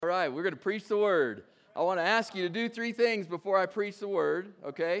right, we're going to preach the word. I want to ask you to do 3 things before I preach the word,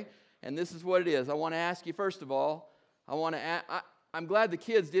 okay? And this is what it is. I want to ask you, first of all, I'm glad the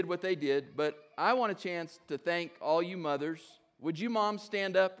kids did what they did, but I want a chance to thank all you mothers. Would you moms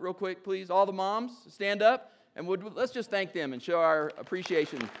stand up real quick, please? All the moms, stand up, and let's just thank them and show our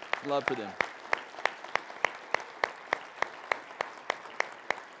appreciation and love for them.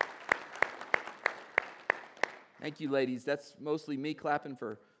 Thank you, ladies. That's mostly me clapping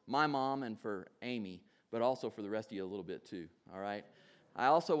for my mom and for Amy, but also for the rest of you a little bit too, all right? I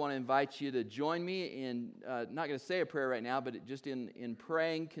also want to invite you to join me in, not going to say a prayer right now, but just in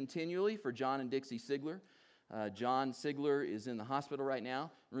praying continually for John and Dixie Sigler. John Sigler is in the hospital right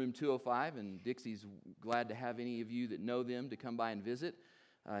now, room 205, and Dixie's glad to have any of you that know them to come by and visit.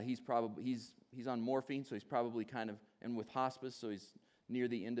 He's on morphine, so he's probably kind of, and with hospice, so he's near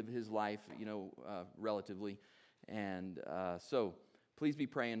the end of his life, relatively. And so please be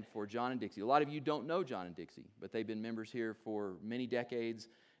praying for John and Dixie. A lot of you don't know John and Dixie, but they've been members here for many decades.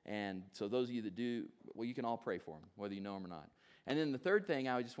 And so those of you that do, well, you can all pray for them, whether you know them or not. And then the third thing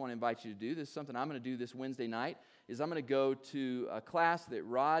I just want to invite you to do, this is something I'm going to do this Wednesday night, is I'm going to go to a class that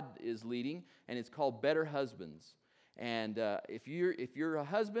Rod is leading, and it's called Better Husbands. And if you're a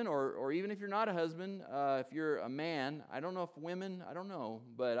husband, or even if you're not a husband, if you're a man, I don't know if women, I don't know,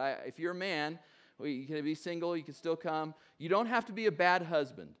 but if you're a man, you can be single, you can still come. You don't have to be a bad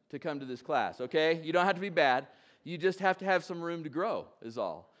husband to come to this class, okay? You don't have to be bad. You just have to have some room to grow, is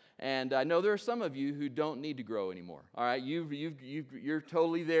all. And I know there are some of you who don't need to grow anymore, all right? You're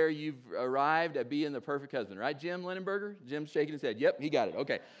totally there. You've arrived at being the perfect husband, right, Jim Linenberger? Jim's shaking his head. Yep, he got it.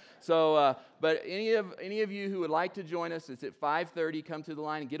 Okay. So, but any of you who would like to join us, it's at 5:30. Come to the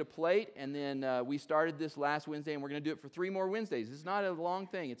line and get a plate. And then we started this last Wednesday, and we're going to do it for 3 more Wednesdays. It's not a long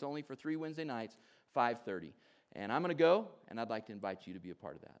thing. It's only for 3 Wednesday nights, 5:30. And I'm going to go, and I'd like to invite you to be a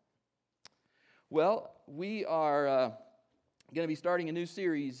part of that. Well, we are going to be starting a new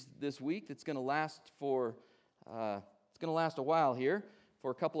series this week that's going to last for a while here, for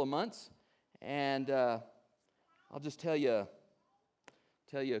a couple of months. And I'll just tell you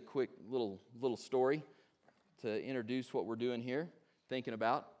a quick little story to introduce what we're doing here, thinking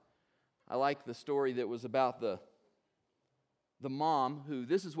about. I like the story that was about the mom who,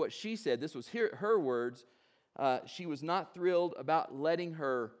 this is what she said, this was her words, she was not thrilled about letting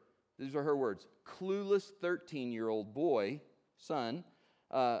her, these are her words, clueless 13-year-old son,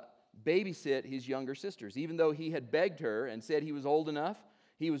 babysit his younger sisters. Even though he had begged her and said he was old enough,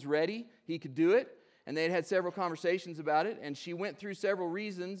 he was ready, he could do it, and they had had several conversations about it, and she went through several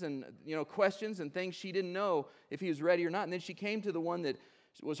reasons and questions and things she didn't know if he was ready or not. And then she came to the one that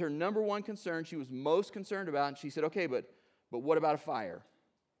was her number one concern, she was most concerned about, and she said, okay, but what about a fire?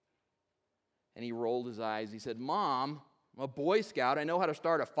 And he rolled his eyes. He said, Mom, I'm a Boy Scout. I know how to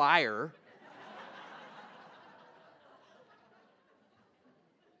start a fire.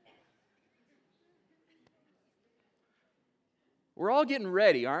 We're all getting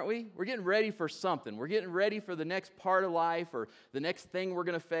ready, aren't we? We're getting ready for something. We're getting ready for the next part of life or the next thing we're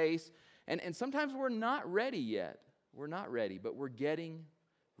going to face. And sometimes we're not ready yet. We're not ready, but we're getting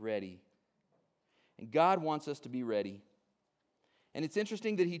ready. And God wants us to be ready. And it's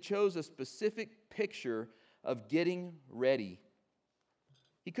interesting that He chose a specific picture of getting ready.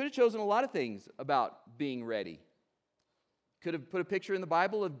 He could have chosen a lot of things about being ready. Could have put a picture in the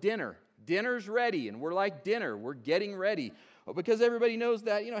Bible of dinner. Dinner's ready, and we're like dinner. We're getting ready. Because everybody knows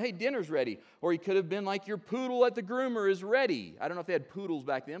that, hey, dinner's ready. Or he could have been like your poodle at the groomer is ready. I don't know if they had poodles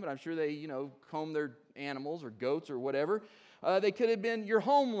back then, but I'm sure they, comb their animals or goats or whatever. They could have been your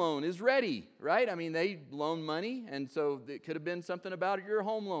home loan is ready, right? I mean, they loan money, and so it could have been something about your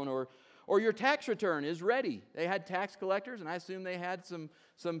home loan or your tax return is ready. They had tax collectors, and I assume they had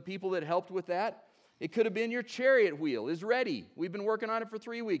some people that helped with that. It could have been your chariot wheel is ready. We've been working on it for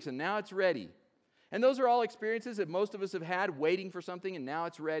 3 weeks, and now it's ready. And those are all experiences that most of us have had, waiting for something, and now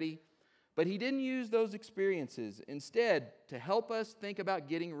it's ready. But He didn't use those experiences. Instead, to help us think about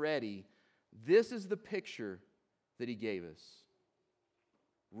getting ready, this is the picture that He gave us.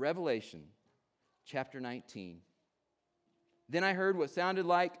 Revelation chapter 19. Then I heard what sounded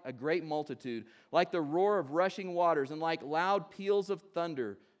like a great multitude, like the roar of rushing waters, and like loud peals of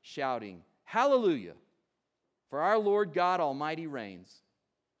thunder, shouting, Hallelujah! For our Lord God Almighty reigns.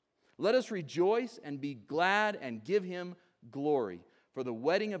 Let us rejoice and be glad and give Him glory. For the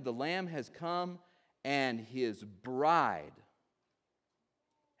wedding of the Lamb has come, and His bride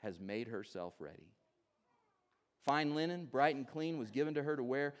has made herself ready. Fine linen, bright and clean, was given to her to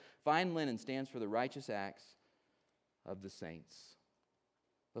wear. Fine linen stands for the righteous acts of the saints.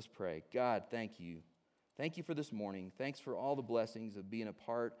 Let's pray. God, thank You. Thank you for this morning. Thanks for all the blessings of being a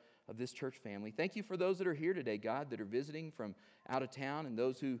part of this church family. Thank you for those that are here today, God, that are visiting from out of town, and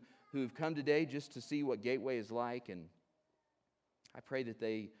those who've come today just to see what Gateway is like. And I pray that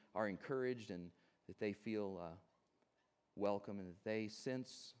they are encouraged and that they feel welcome and that they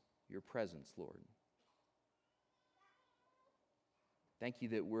sense your presence, Lord. Thank you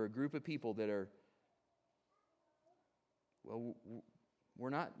that we're a group of people that are, well, you're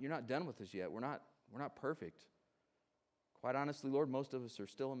not done with us yet. We're not perfect. Quite honestly, Lord, most of us are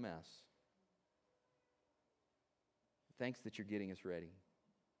still a mess. Thanks that you're getting us ready.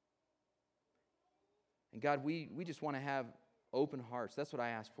 And God, we just want to have open hearts. That's what I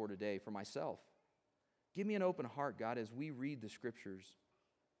ask for today for myself. Give me an open heart, God, as we read the Scriptures.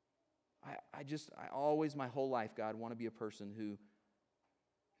 I always, my whole life, God, want to be a person who,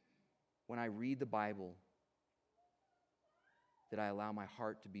 when I read the Bible, that I allow my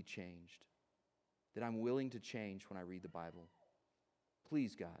heart to be changed, that I'm willing to change when I read the Bible.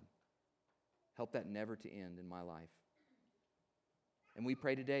 Please, God, help that never to end in my life. And we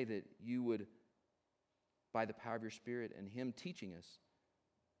pray today that you would, by the power of your Spirit and Him teaching us,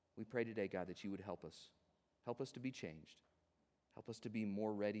 we pray today, God, that you would help us. Help us to be changed. Help us to be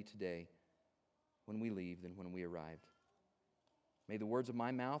more ready today when we leave than when we arrived. May the words of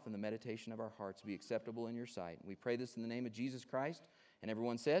my mouth and the meditation of our hearts be acceptable in your sight. We pray this in the name of Jesus Christ. And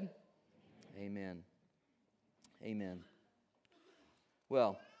everyone said, Amen. Amen.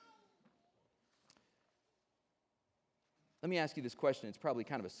 Well, let me ask you this question. It's probably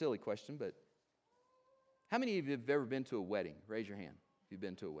kind of a silly question, but how many of you have ever been to a wedding? Raise your hand if you've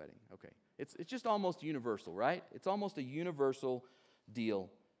been to a wedding. Okay. It's just almost universal, right? It's almost a universal deal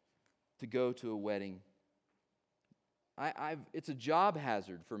to go to a wedding. It's a job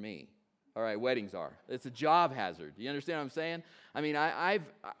hazard for me. All right, weddings are. It's a job hazard. You understand what I'm saying? I mean, I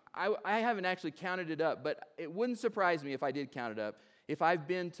haven't actually counted it up, but it wouldn't surprise me if I did count it up, if I've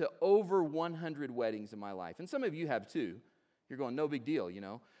been to over 100 weddings in my life. And some of you have too. You're going, no big deal, you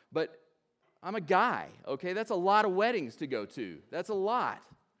know. But I'm a guy, okay? That's a lot of weddings to go to. That's a lot.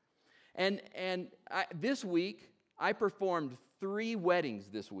 And this week, I performed 3 weddings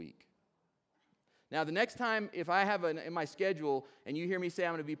this week. Now, the next time, if I have in my schedule and you hear me say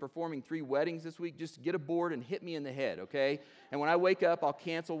I'm going to be performing 3 weddings this week, just get a board and hit me in the head, okay? And when I wake up, I'll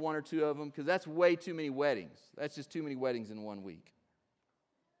cancel 1 or 2 of them because that's way too many weddings. That's just too many weddings in 1 week.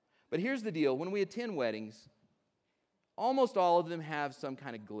 But here's the deal. When we attend weddings, almost all of them have some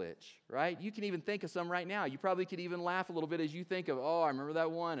kind of glitch, right? You can even think of some right now. You probably could even laugh a little bit as you think of, oh, I remember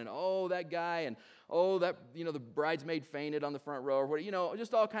that one, and oh, that guy, and oh, that, you know, the bridesmaid fainted on the front row, or what, you know,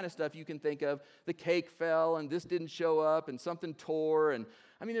 just all kind of stuff you can think of. The cake fell, and this didn't show up, and something tore, and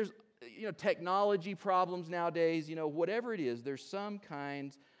I mean, there's, you know, technology problems nowadays, you know, whatever it is, there's some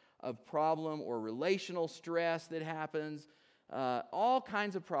kinds of problem or relational stress that happens, all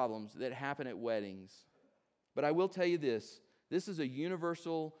kinds of problems that happen at weddings. But I will tell you this is a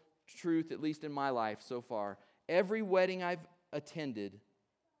universal truth, at least in my life so far. Every wedding I've attended,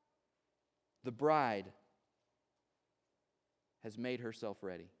 the bride has made herself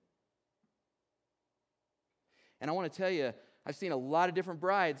ready. And I want to tell you, I've seen a lot of different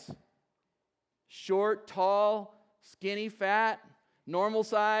brides. Short, tall, skinny, fat, normal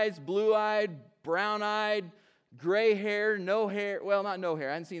size, blue-eyed, brown-eyed, gray hair, no hair. Well, not no hair.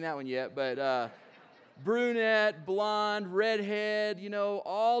 I haven't seen that one yet, but brunette, blonde, redhead, you know,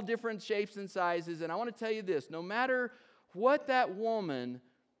 all different shapes and sizes. And I want to tell you this, no matter what that woman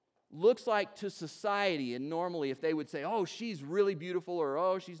looks like to society, and normally if they would say, oh, she's really beautiful, or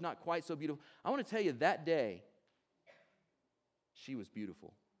oh, she's not quite so beautiful, I want to tell you that day, she was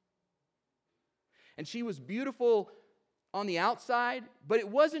beautiful. And she was beautiful on the outside, but it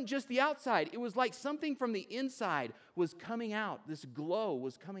wasn't just the outside. It was like something from the inside was coming out. This glow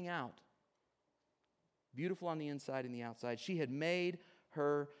was coming out. Beautiful on the inside and the outside. She had made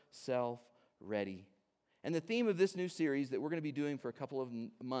herself ready. And the theme of this new series that we're going to be doing for a couple of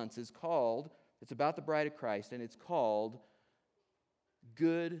months is called, it's about the bride of Christ, and it's called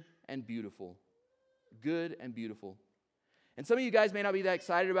Good and Beautiful. Good and Beautiful. And some of you guys may not be that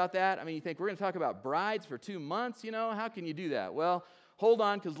excited about that. I mean, you think, we're going to talk about brides for 2 months, you know? How can you do that? Well, hold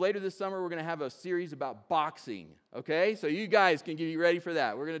on, because later this summer we're going to have a series about boxing, okay? So you guys can get ready for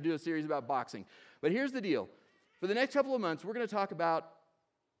that. We're going to do a series about boxing. But here's the deal. For the next couple of months, we're going to talk about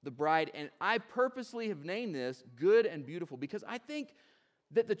the bride, and I purposely have named this Good and Beautiful because I think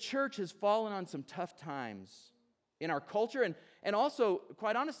that the church has fallen on some tough times in our culture and also,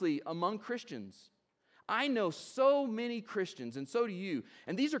 quite honestly, among Christians. I know so many Christians, and so do you,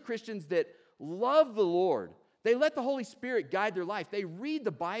 and these are Christians that love the Lord. They let the Holy Spirit guide their life. They read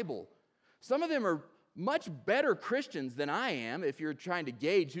the Bible. Some of them are much better Christians than I am, if you're trying to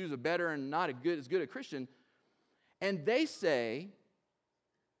gauge who's a better and not as good a Christian. And they say,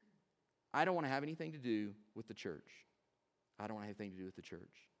 I don't want to have anything to do with the church. I don't want to have anything to do with the church.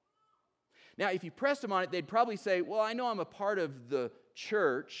 Now, if you pressed them on it, they'd probably say, well, I know I'm a part of the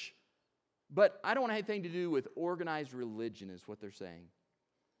church, but I don't want to have anything to do with organized religion, is what they're saying.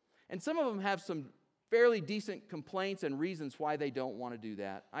 And some of them have some fairly decent complaints and reasons why they don't want to do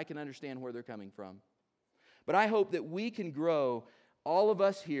that. I can understand where they're coming from. But I hope that we can grow, all of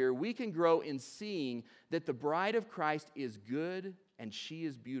us here, we can grow in seeing that the bride of Christ is good and she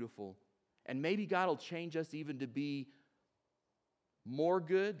is beautiful. And maybe God will change us even to be more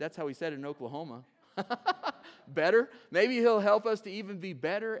good. That's how he said it in Oklahoma. Better. Maybe he'll help us to even be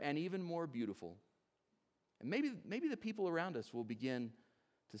better and even more beautiful. And maybe the people around us will begin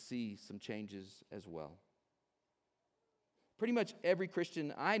to see some changes as well. Pretty much every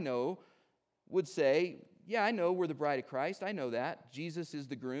Christian I know would say, yeah, I know we're the bride of Christ. I know that. Jesus is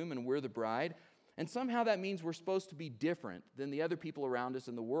the groom and we're the bride. And somehow that means we're supposed to be different than the other people around us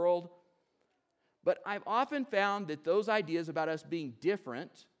in the world. But I've often found that those ideas about us being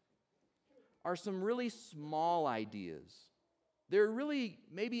different are some really small ideas. They're really,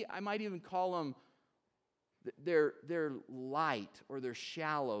 maybe I might even call them, they're light or they're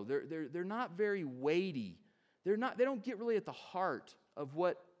shallow. They're not very weighty. They don't get really at the heart of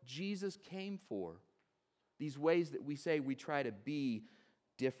what Jesus came for. These ways that we say we try to be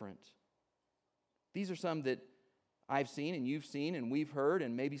different. These are some that I've seen and you've seen and we've heard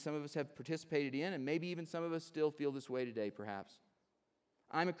and maybe some of us have participated in and maybe even some of us still feel this way today perhaps.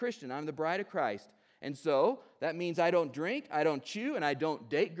 I'm a Christian. I'm the bride of Christ. And so that means I don't drink, I don't chew, and I don't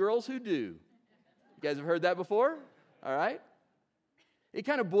date girls who do. You guys have heard that before? All right? It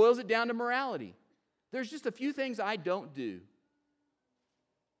kind of boils it down to morality. There's just a few things I don't do.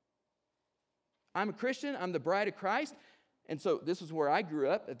 I'm a Christian. I'm the bride of Christ. And so this is where I grew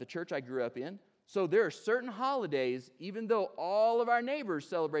up, at the church I grew up in. So there are certain holidays, even though all of our neighbors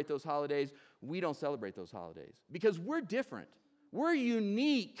celebrate those holidays, we don't celebrate those holidays because we're different. We're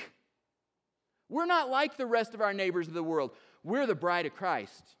unique. We're not like the rest of our neighbors of the world. We're the bride of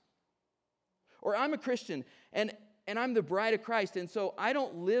Christ. Or I'm a Christian and I'm the bride of Christ, and so I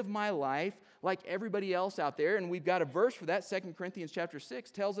don't live my life like everybody else out there. And we've got a verse for that. 2 Corinthians chapter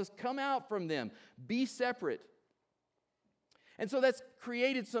 6 tells us, come out from them, be separate. And so that's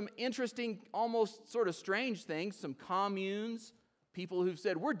created some interesting, almost sort of strange things, some communes, people who've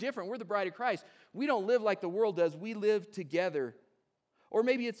said, we're different, we're the bride of Christ. We don't live like the world does, we live together. Or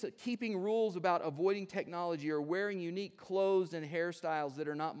maybe it's keeping rules about avoiding technology or wearing unique clothes and hairstyles that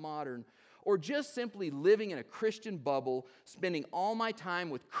are not modern. Or just simply living in a Christian bubble, spending all my time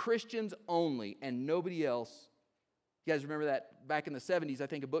with Christians only and nobody else. You guys remember that back in the 70s, I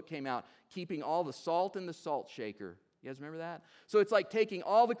think a book came out, Keeping All the Salt in the Salt Shaker. You guys remember that? So it's like taking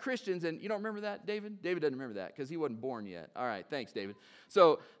all the Christians, and you don't remember that, David? David doesn't remember that because he wasn't born yet. All right, thanks, David.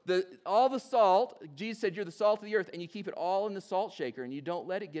 So all the salt, Jesus said you're the salt of the earth, and you keep it all in the salt shaker, and you don't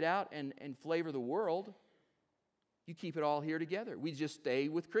let it get out and flavor the world. You keep it all here together. We just stay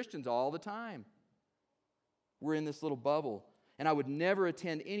with Christians all the time. We're in this little bubble. And I would never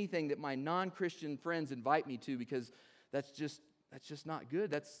attend anything that my non-Christian friends invite me to because that's just not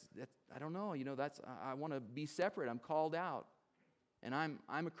good. That's I don't know. I want to be separate. I'm called out. And I'm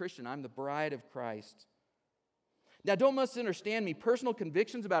a Christian. I'm the bride of Christ. Now, don't misunderstand me. Personal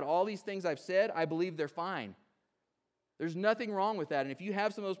convictions about all these things I've said, I believe they're fine. There's nothing wrong with that. And if you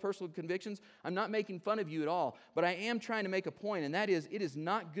have some of those personal convictions, I'm not making fun of you at all. But I am trying to make a point, and that is, it is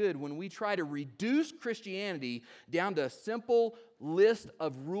not good when we try to reduce Christianity down to a simple list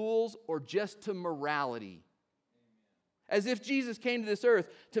of rules or just to morality. As if Jesus came to this earth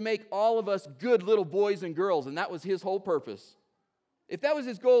to make all of us good little boys and girls, and that was his whole purpose. If that was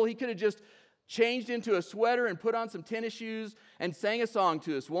his goal, he could have just changed into a sweater and put on some tennis shoes and sang a song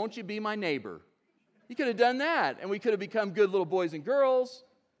to us, "Won't you be my neighbor?" He could have done that, and we could have become good little boys and girls.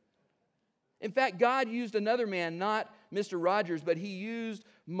 In fact, God used another man, not Mr. Rogers, but he used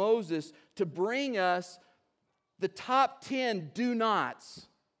Moses to bring us the top 10 do-nots.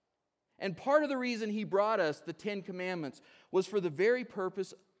 And part of the reason he brought us the 10 commandments was for the very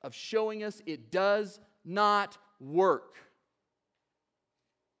purpose of showing us it does not work.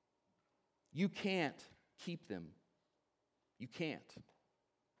 You can't keep them. You can't.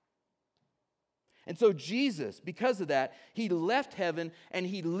 And so Jesus, because of that, he left heaven and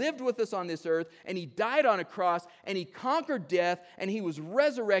he lived with us on this earth and he died on a cross and he conquered death and he was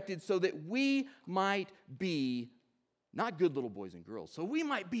resurrected so that we might be not good little boys and girls, so we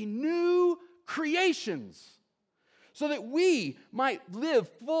might be new creations. so that we might live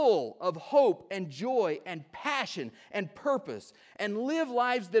full of hope and joy and passion and purpose and live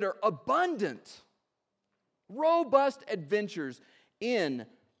lives that are abundant, robust adventures in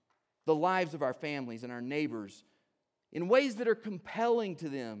the lives of our families and our neighbors in ways that are compelling to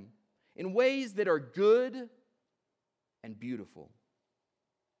them, in ways that are good and beautiful.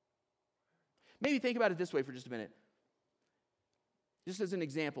 Maybe think about it this way for just a minute. Just as an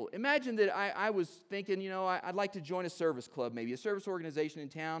example, imagine that I was thinking, I'd like to join a service club, maybe a service organization in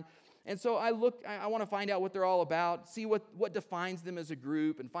town. And so I want to find out what they're all about, see what defines them as a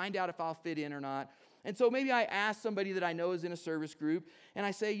group, and find out if I'll fit in or not. And so maybe I ask somebody that I know is in a service group, and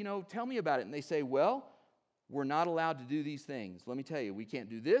I say, tell me about it. And they say, well, we're not allowed to do these things. Let me tell you, we can't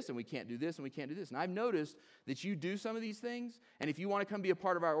do this, and we can't do this, and we can't do this. And I've noticed that you do some of these things, and if you want to come be a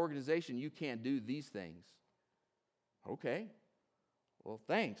part of our organization, you can't do these things. Okay. Well,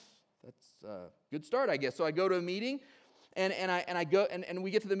 thanks. That's a good start, I guess. So I go to a meeting, and I go and we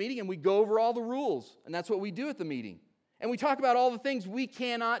get to the meeting, and we go over all the rules, and that's what we do at the meeting. And we talk about all the things we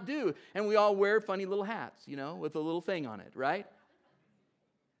cannot do, and we all wear funny little hats, with a little thing on it, right?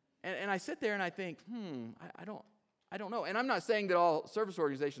 And I sit there and I think, I don't know. And I'm not saying that all service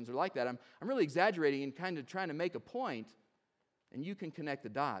organizations are like that. I'm really exaggerating and kind of trying to make a point, and you can connect the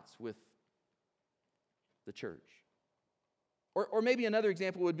dots with the church. Or maybe another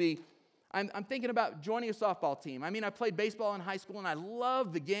example would be, I'm thinking about joining a softball team. I played baseball in high school, and I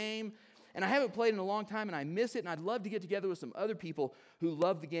love the game, and I haven't played in a long time, and I miss it, and I'd love to get together with some other people who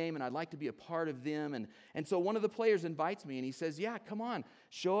love the game, and I'd like to be a part of them. And so one of the players invites me, and he says, yeah, come on,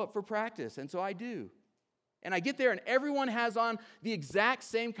 show up for practice. And so I do. And I get there, and everyone has on the exact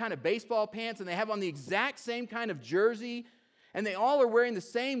same kind of baseball pants, and they have on the exact same kind of jersey, and they all are wearing the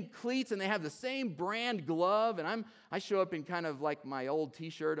same cleats, and they have the same brand glove. And I show up in kind of like my old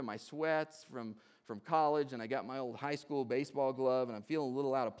T-shirt and my sweats from college, and I got my old high school baseball glove, and I'm feeling a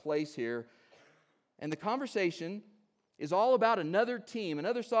little out of place here. And the conversation is all about another team,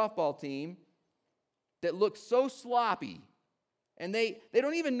 another softball team that looks so sloppy. And they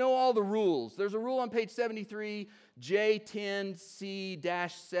don't even know all the rules. There's a rule on page 73,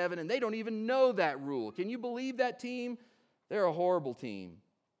 J10C-7, and they don't even know that rule. Can you believe that team? They're a horrible team.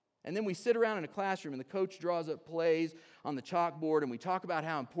 And then we sit around in a classroom, and the coach draws up plays on the chalkboard, and we talk about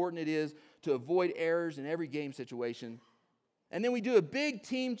how important it is to avoid errors in every game situation. And then we do a big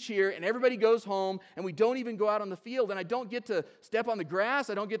team cheer, and everybody goes home, and we don't even go out on the field. And I don't get to step on the grass.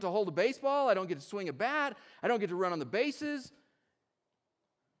 I don't get to hold a baseball. I don't get to swing a bat. I don't get to run on the bases.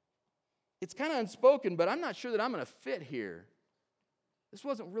 It's kind of unspoken, but I'm not sure that I'm going to fit here. This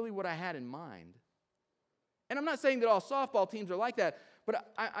wasn't really what I had in mind. And I'm not saying that all softball teams are like that,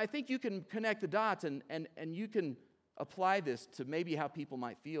 but I think you can connect the dots and you can apply this to maybe how people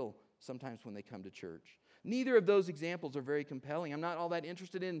might feel sometimes when they come to church. Neither of those examples are very compelling. I'm not all that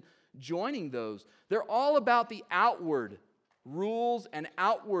interested in joining those. They're all about the outward rules and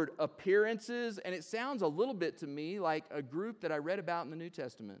outward appearances, and it sounds a little bit to me like a group that I read about in the New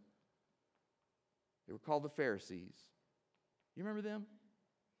Testament. They were called the Pharisees. You remember them?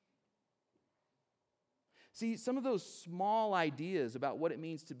 See, some of those small ideas about what it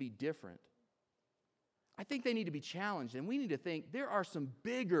means to be different, I think they need to be challenged, and we need to think there are some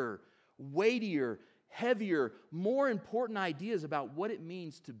bigger, weightier, heavier, more important ideas about what it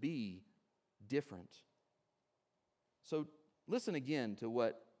means to be different. So listen again to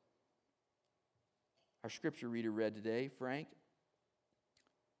what our scripture reader read today, Frank.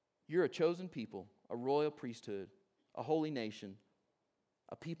 You're a chosen people, a royal priesthood, a holy nation,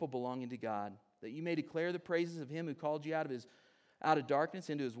 a people belonging to God, that you may declare the praises of him who called you out of darkness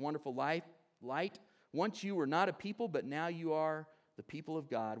into his wonderful light. Once you were not a people, but now you are the people of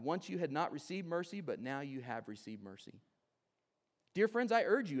God. Once you had not received mercy, but now you have received mercy. Dear friends, I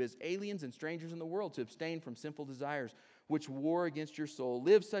urge you as aliens and strangers in the world to abstain from sinful desires which war against your soul.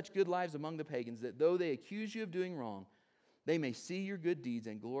 Live such good lives among the pagans that though they accuse you of doing wrong, they may see your good deeds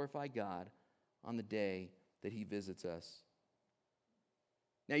and glorify God on the day that he visits us.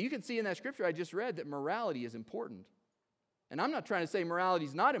 Now, you can see in that scripture I just read that morality is important. And I'm not trying to say morality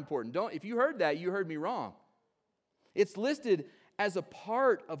is not important. If you heard that, you heard me wrong. It's listed as a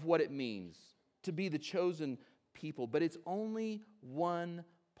part of what it means to be the chosen people, but it's only one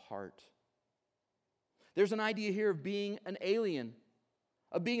part. There's an idea here of being an alien,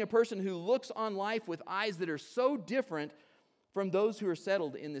 of being a person who looks on life with eyes that are so different from those who are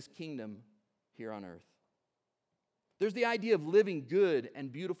settled in this kingdom here on earth. There's the idea of living good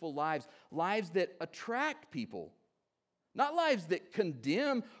and beautiful lives, lives that attract people. Not lives that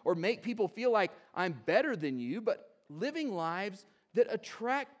condemn or make people feel like I'm better than you, but living lives that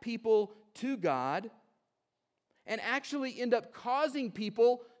attract people to God and actually end up causing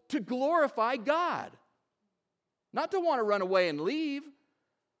people to glorify God. Not to want to run away and leave,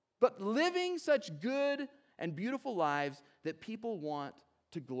 but living such good and beautiful lives that people want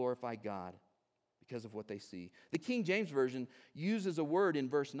to glorify God because of what they see. The King James Version uses a word in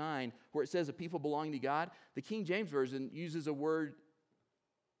verse 9 where it says a people belonging to God. The King James Version uses a word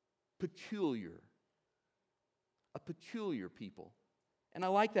peculiar. A peculiar people. And I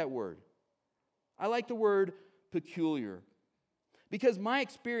like that word. I like the word peculiar. Because my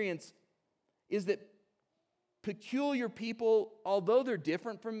experience is that peculiar people, although they're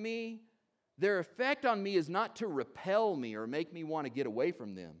different from me, their effect on me is not to repel me or make me want to get away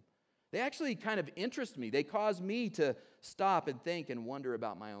from them. They actually kind of interest me. They cause me to stop and think and wonder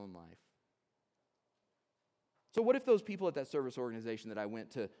about my own life. So what if those people at that service organization that I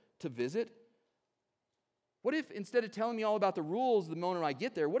went to visit, what if instead of telling me all about the rules the moment I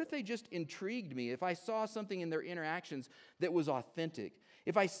get there, what if they just intrigued me? If I saw something in their interactions that was authentic,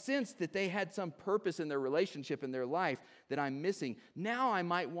 if I sensed that they had some purpose in their relationship, in their life that I'm missing, now I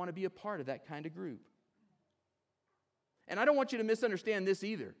might want to be a part of that kind of group. And I don't want you to misunderstand this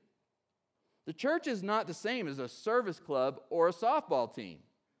either. The church is not the same as a service club or a softball team.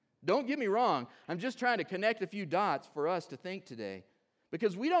 Don't get me wrong. I'm just trying to connect a few dots for us to think today.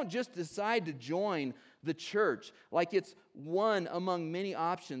 Because we don't just decide to join the church like it's one among many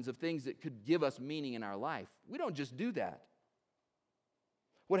options of things that could give us meaning in our life. We don't just do that.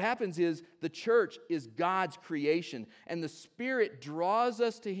 What happens is the church is God's creation, and the Spirit draws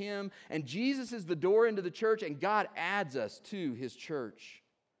us to Him, and Jesus is the door into the church, and God adds us to His church.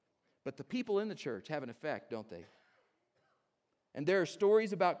 But the people in the church have an effect, don't they? And there are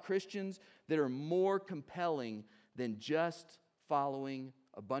stories about Christians that are more compelling than just following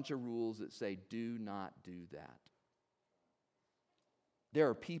a bunch of rules that say, do not do that. There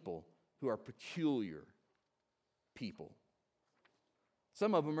are people who are peculiar people.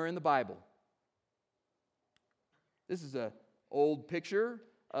 Some of them are in the Bible. This is an old picture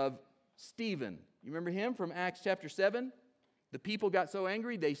of Stephen. You remember him from Acts chapter 7? The people got so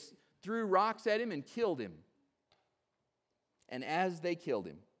angry, they threw rocks at him and killed him. And as they killed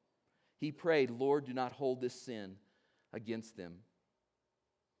him, he prayed, Lord, do not hold this sin against them.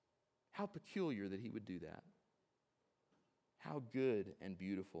 How peculiar that he would do that. How good and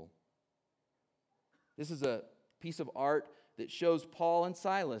beautiful. This is a piece of art that shows Paul and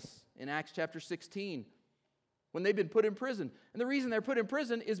Silas in Acts chapter 16 when they've been put in prison. And the reason they're put in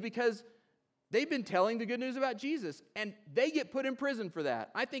prison is because they've been telling the good news about Jesus, and they get put in prison for that.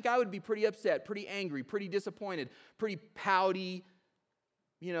 I think I would be pretty upset, pretty angry, pretty disappointed, pretty pouty,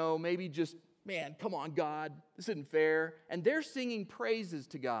 maybe just, man, come on, God, this isn't fair. And they're singing praises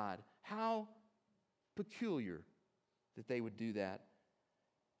to God. How peculiar that they would do that.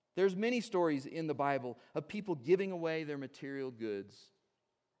 There's many stories in the Bible of people giving away their material goods,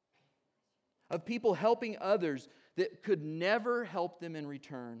 of people helping others that could never help them in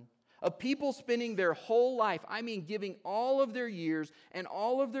return, of people spending their whole life, giving all of their years and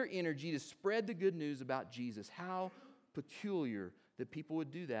all of their energy to spread the good news about Jesus. How peculiar that people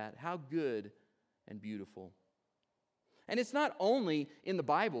would do that. How good and beautiful. And it's not only in the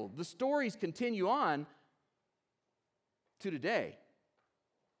Bible. The stories continue on to today.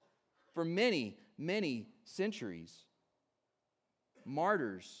 For many, many centuries,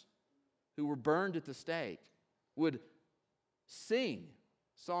 martyrs who were burned at the stake would sing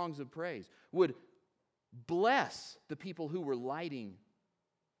songs of praise, would bless the people who were lighting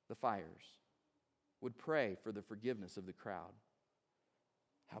the fires, would pray for the forgiveness of the crowd.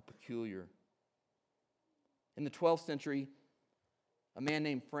 How peculiar. In the 12th century, a man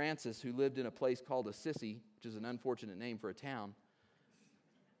named Francis, who lived in a place called Assisi, which is an unfortunate name for a town,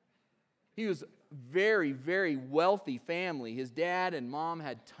 he was very, very wealthy family. His dad and mom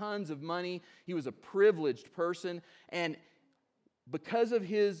had tons of money. He was a privileged person. And because of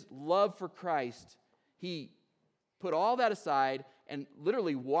his love for Christ, he put all that aside and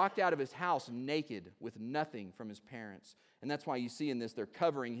literally walked out of his house naked with nothing from his parents. And that's why you see in this, they're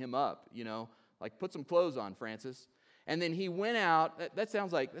covering him up, like put some clothes on, Francis. And then he went out. That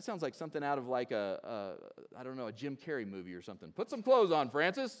sounds like something out of like a Jim Carrey movie or something. Put some clothes on,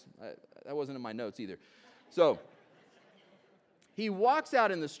 Francis. That wasn't in my notes either. So he walks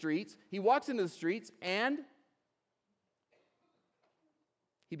out in the streets. He walks into the streets and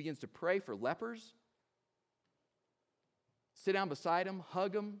he begins to pray for lepers. Sit down beside them,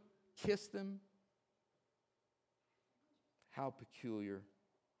 hug them, kiss them. How peculiar.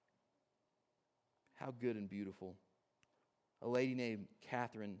 How good and beautiful. A lady named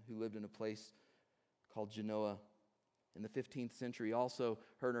Catherine, who lived in a place called Genoa in the 15th century, also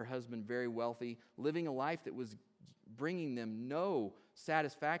her and her husband, very wealthy, living a life that was bringing them no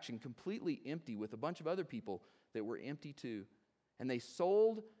satisfaction, completely empty, with a bunch of other people that were empty too. And they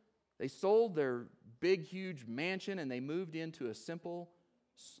sold their big, huge mansion, and they moved into a simple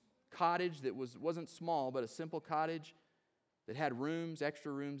cottage that wasn't small, but a simple cottage that had rooms,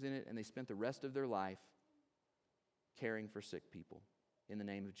 extra rooms in it, and they spent the rest of their life caring for sick people in the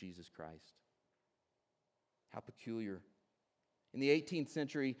name of Jesus Christ. How peculiar. In the 18th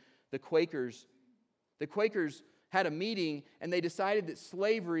century, the Quakers had a meeting, and they decided that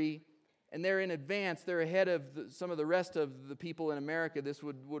slavery, and they're in advance, they're ahead of some of the rest of the people in America. This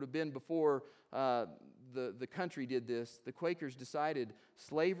would have been before the country did this. The Quakers decided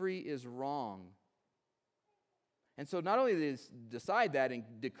slavery is wrong. And so not only did they decide that and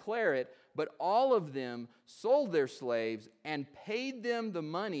declare it, but all of them sold their slaves and paid them the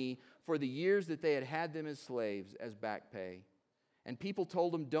money for the years that they had had them as slaves as back pay. And people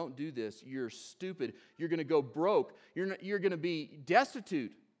told them, don't do this. You're stupid. You're going to go broke. You're going to be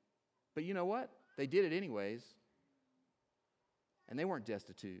destitute. But you know what? They did it anyways. And they weren't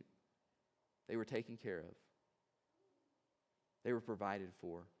destitute. They were taken care of. They were provided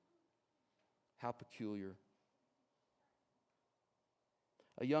for. How peculiar.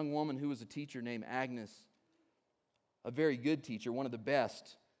 A young woman who was a teacher named Agnes, a very good teacher, one of the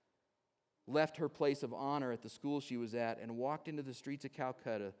best, left her place of honor at the school she was at and walked into the streets of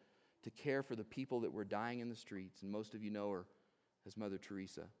Calcutta to care for the people that were dying in the streets. And most of you know her as Mother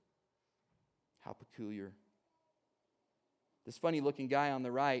Teresa. How peculiar. This funny-looking guy on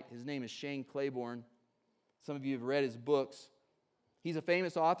the right, his name is Shane Claiborne. Some of you have read his books. He's a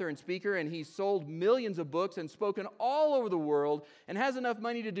famous author and speaker, and he's sold millions of books and spoken all over the world and has enough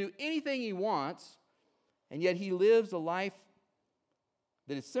money to do anything he wants, and yet he lives a life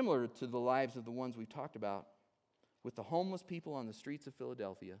that is similar to the lives of the ones we've talked about with the homeless people on the streets of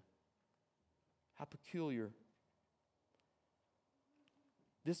Philadelphia. How peculiar.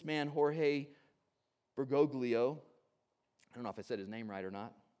 This man, Jorge Bergoglio, I don't know if I said his name right or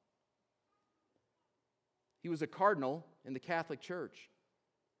not. He was a cardinal in the Catholic Church.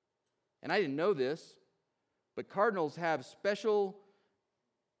 And I didn't know this, but cardinals have special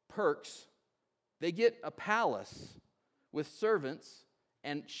perks. They get a palace with servants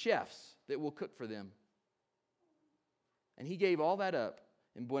and chefs that will cook for them. And he gave all that up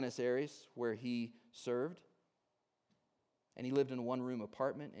in Buenos Aires, where he served. And he lived in a one-room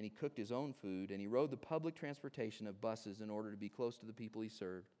apartment, and he cooked his own food, and he rode the public transportation of buses in order to be close to the people he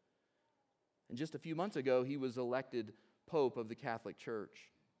served. And just a few months ago, he was elected Pope of the Catholic Church.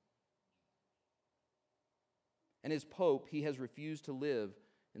 And as Pope, he has refused to live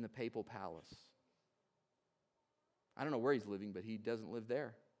in the papal palace. I don't know where he's living, but he doesn't live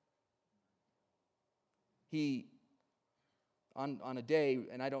there. He, on a day,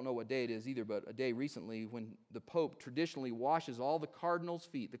 and I don't know what day it is either, but a day recently when the Pope traditionally washes all the cardinals'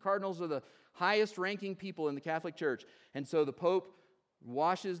 feet. The cardinals are the highest ranking people in the Catholic Church. And so the Pope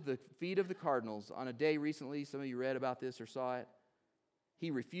washes the feet of the cardinals. On a day recently, some of you read about this or saw it, he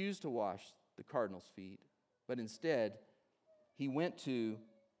refused to wash the cardinals' feet, but instead he went to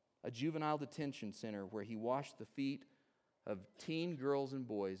a juvenile detention center where he washed the feet of teen girls and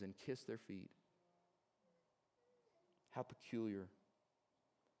boys and kissed their feet. How peculiar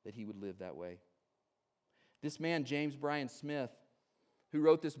that he would live that way. This man, James Bryan Smith, who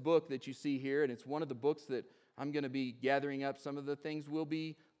wrote this book that you see here, and it's one of the books that I'm going to be gathering up some of the things we'll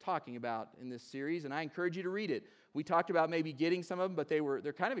be talking about in this series, and I encourage you to read it. We talked about maybe getting some of them, but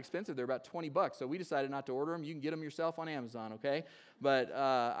they're kind of expensive. They're about $20, so we decided not to order them. You can get them yourself on Amazon, okay? But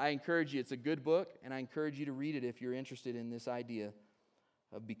I encourage you. It's a good book, and I encourage you to read it if you're interested in this idea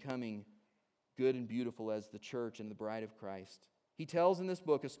of becoming good and beautiful as the church and the bride of Christ. He tells in this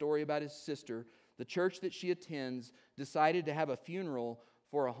book a story about his sister. The church that she attends decided to have a funeral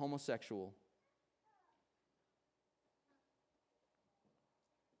for a homosexual.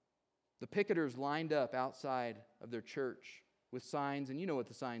 The picketers lined up outside of their church with signs, and you know what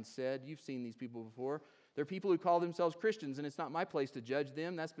the signs said. You've seen these people before. They're people who call themselves Christians, and it's not my place to judge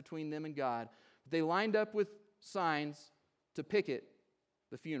them. That's between them and God. But they lined up with signs to picket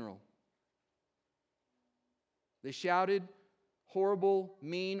the funeral. They shouted horrible,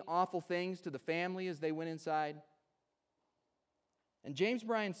 mean, awful things to the family as they went inside. And James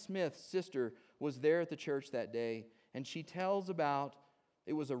Bryan Smith's sister was there at the church that day, and she tells about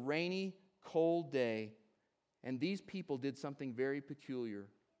it was a rainy, cold day, and these people did something very peculiar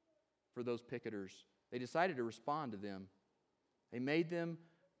for those picketers. They decided to respond to them. They made them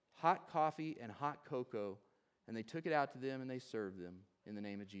hot coffee and hot cocoa, and they took it out to them and they served them in the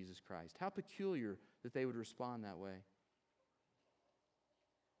name of Jesus Christ. How peculiar that they would respond that way.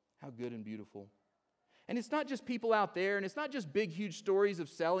 How good and beautiful. And it's not just people out there, and it's not just big, huge stories of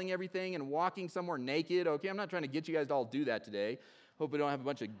selling everything and walking somewhere naked. Okay, I'm not trying to get you guys to all do that today. Hope we don't have a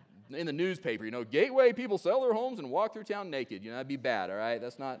bunch of, in the newspaper, Gateway people sell their homes and walk through town naked. That'd be bad, all right?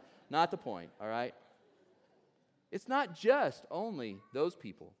 That's not the point, all right? It's not just only those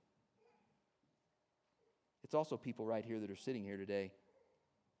people. It's also people right here that are sitting here today.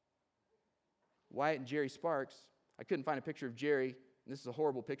 Wyatt and Jerry Sparks. I couldn't find a picture of Jerry. And this is a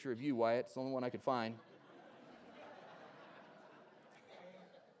horrible picture of you, Wyatt. It's the only one I could find.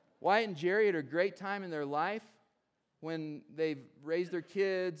 Wyatt and Jerry had a great time in their life when they've raised their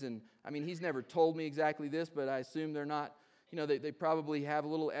kids. And, he's never told me exactly this, but I assume they're not, they probably have a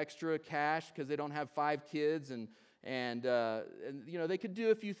little extra cash because they don't have 5 kids. And they could do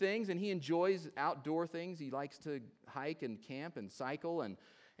a few things, and he enjoys outdoor things. He likes to hike and camp and cycle and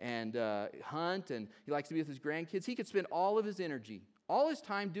hunt, and he likes to be with his grandkids. He could spend all of his energy, all his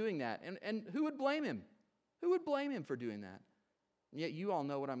time doing that. And who would blame him? Who would blame him for doing that? And yet you all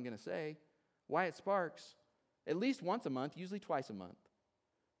know what I'm going to say. Wyatt Sparks, at least once a month, usually twice a month,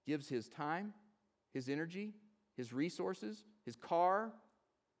 gives his time, his energy, his resources, his car,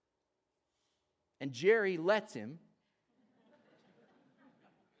 and Jerry lets him.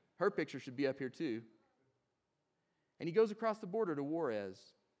 Her picture should be up here too. And he goes across the border to Juarez.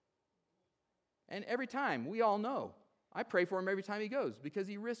 And every time, we all know, I pray for him every time he goes because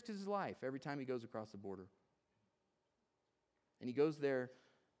he risks his life every time he goes across the border. And he goes there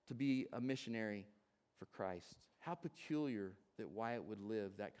to be a missionary for Christ. How peculiar that Wyatt would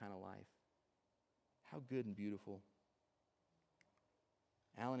live that kind of life. How good and beautiful.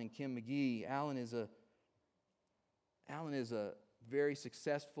 Alan and Kim McGee. Alan is a very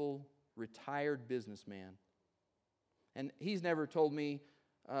successful, retired businessman. And he's never told me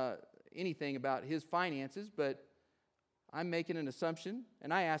anything about his finances, but I'm making an assumption,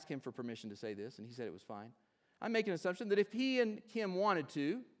 and I asked him for permission to say this, and he said it was fine. I'm making an assumption that if he and Kim wanted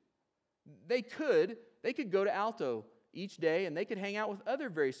to, they could go to Alto each day, and they could hang out with other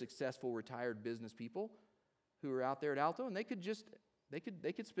very successful retired business people who are out there at Alto, and they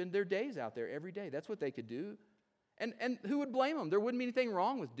could spend their days out there every day. That's what they could do. And who would blame them? There wouldn't be anything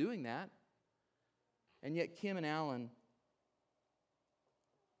wrong with doing that. And yet Kim and Alan,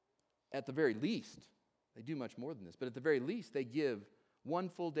 at the very least, they do much more than this, but at the very least, they give one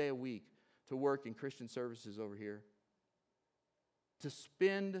full day a week to work in Christian services over here. To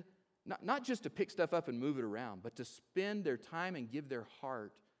spend, not just to pick stuff up and move it around, but to spend their time and give their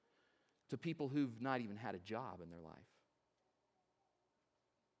heart to people who've not even had a job in their life.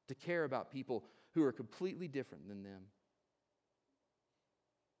 To care about people who are completely different than them.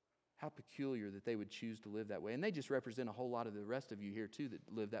 How peculiar that they would choose to live that way. And they just represent a whole lot of the rest of you here too that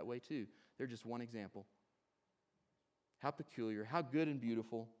live that way too. They're just one example. How peculiar, how good and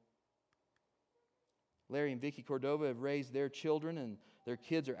beautiful. Larry and Vicky Cordova have raised their children, and their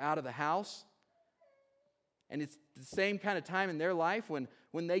kids are out of the house. And it's the same kind of time in their life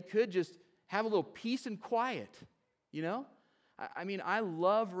when they could just have a little peace and quiet, I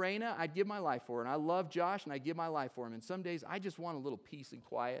love Raina. I'd give my life for her. And I love Josh, and I'd give my life for him. And some days, I just want a little peace and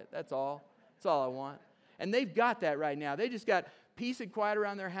quiet. That's all. That's all I want. And they've got that right now. They just got peace and quiet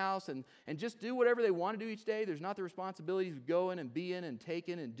around their house and just do whatever they want to do each day. There's not the responsibilities of going and being and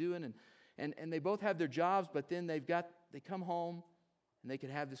taking and doing. And they both have their jobs, but then they come home, and they can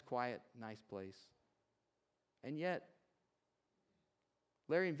have this quiet, nice place. And yet,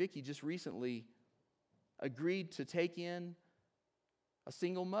 Larry and Vicky just recently agreed to take in a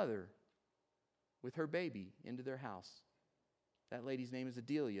single mother with her baby into their house. That lady's name is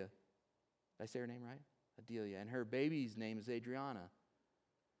Adelia. Did I say her name right? Adelia. And her baby's name is Adriana.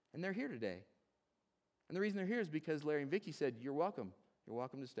 And they're here today. And the reason they're here is because Larry and Vicky said, you're welcome. You're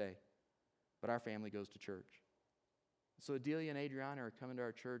welcome to stay. But our family goes to church. So Adelia and Adriana are coming to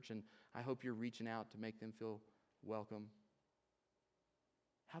our church, and I hope you're reaching out to make them feel welcome.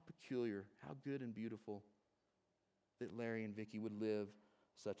 How peculiar, how good and beautiful that Larry and Vicky would live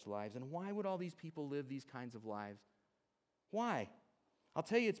such lives. And why would all these people live these kinds of lives? Why? I'll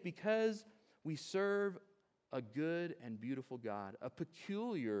tell you, it's because we serve a good and beautiful God, a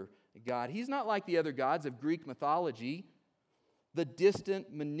peculiar God. He's not like the other gods of Greek mythology, the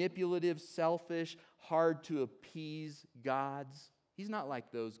distant, manipulative, selfish, hard to appease gods. He's not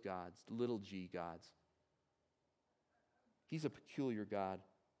like those gods, little g gods. He's a peculiar God.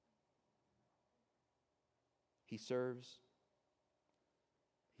 He serves.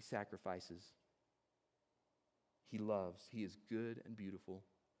 He sacrifices. He loves. He is good and beautiful.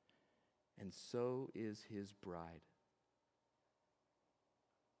 And so is his bride.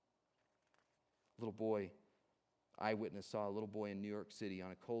 Little boy, eyewitness saw a little boy in New York City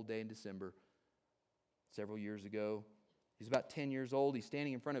on a cold day in December several years ago. He's about 10 years old. He's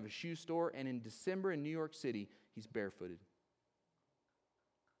standing in front of a shoe store, and in December in New York City, he's barefooted,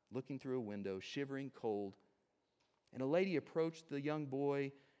 looking through a window, shivering cold. And a lady approached the young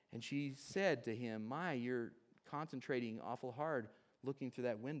boy, and she said to him, "My, you're concentrating awful hard looking through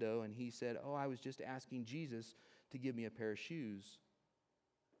that window." And he said, "Oh, I was just asking Jesus to give me a pair of shoes."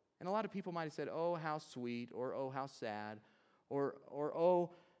 And a lot of people might have said, "Oh, how sweet," or "Oh, how sad," or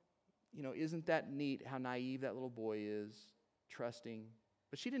 "Oh, isn't that neat how naive that little boy is, trusting."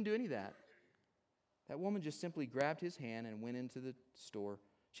 But she didn't do any of that. That woman just simply grabbed his hand and went into the store.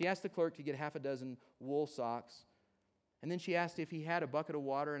 She asked the clerk to get half a dozen wool socks. And then she asked if he had a bucket of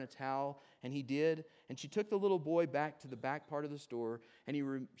water and a towel, and he did. And she took the little boy back to the back part of the store,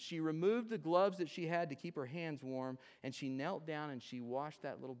 and she removed the gloves that she had to keep her hands warm, and she knelt down and she washed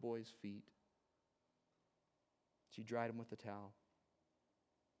that little boy's feet. She dried him with the towel.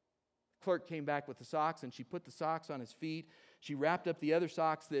 The clerk came back with the socks, and she put the socks on his feet. She wrapped up the other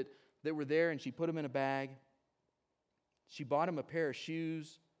socks that were there, and she put them in a bag. She bought him a pair of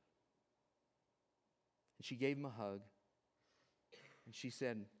shoes, and she gave him a hug. And she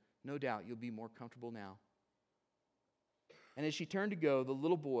said, "No doubt you'll be more comfortable now." And as she turned to go, the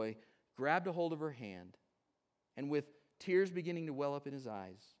little boy grabbed a hold of her hand, and with tears beginning to well up in his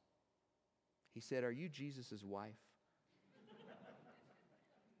eyes, he said, "Are you Jesus' wife?"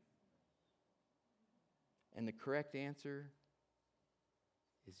 And the correct answer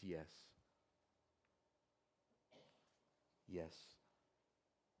is yes. Yes.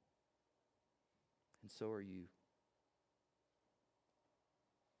 And so are you.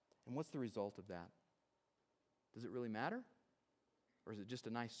 And what's the result of that? Does it really matter? Or is it just a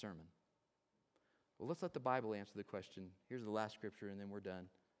nice sermon? Well, let's let the Bible answer the question. Here's the last scripture, and then we're done.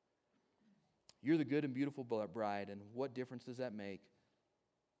 You're the good and beautiful bride, and what difference does that make?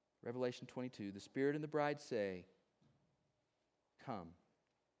 Revelation 22, the Spirit and the bride say, "Come."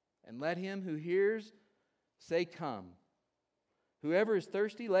 And let him who hears say, "Come." Whoever is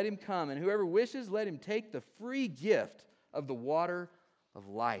thirsty, let him come. And whoever wishes, let him take the free gift of the water of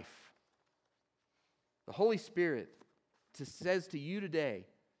life. The Holy Spirit says to you today,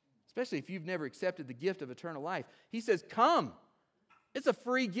 especially if you've never accepted the gift of eternal life, He says, "Come." It's a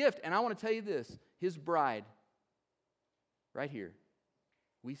free gift. And I want to tell you this, His bride, right here,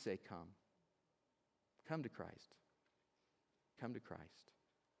 we say, "Come." Come to Christ. Come to Christ.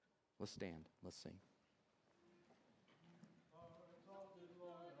 Let's stand. Let's sing.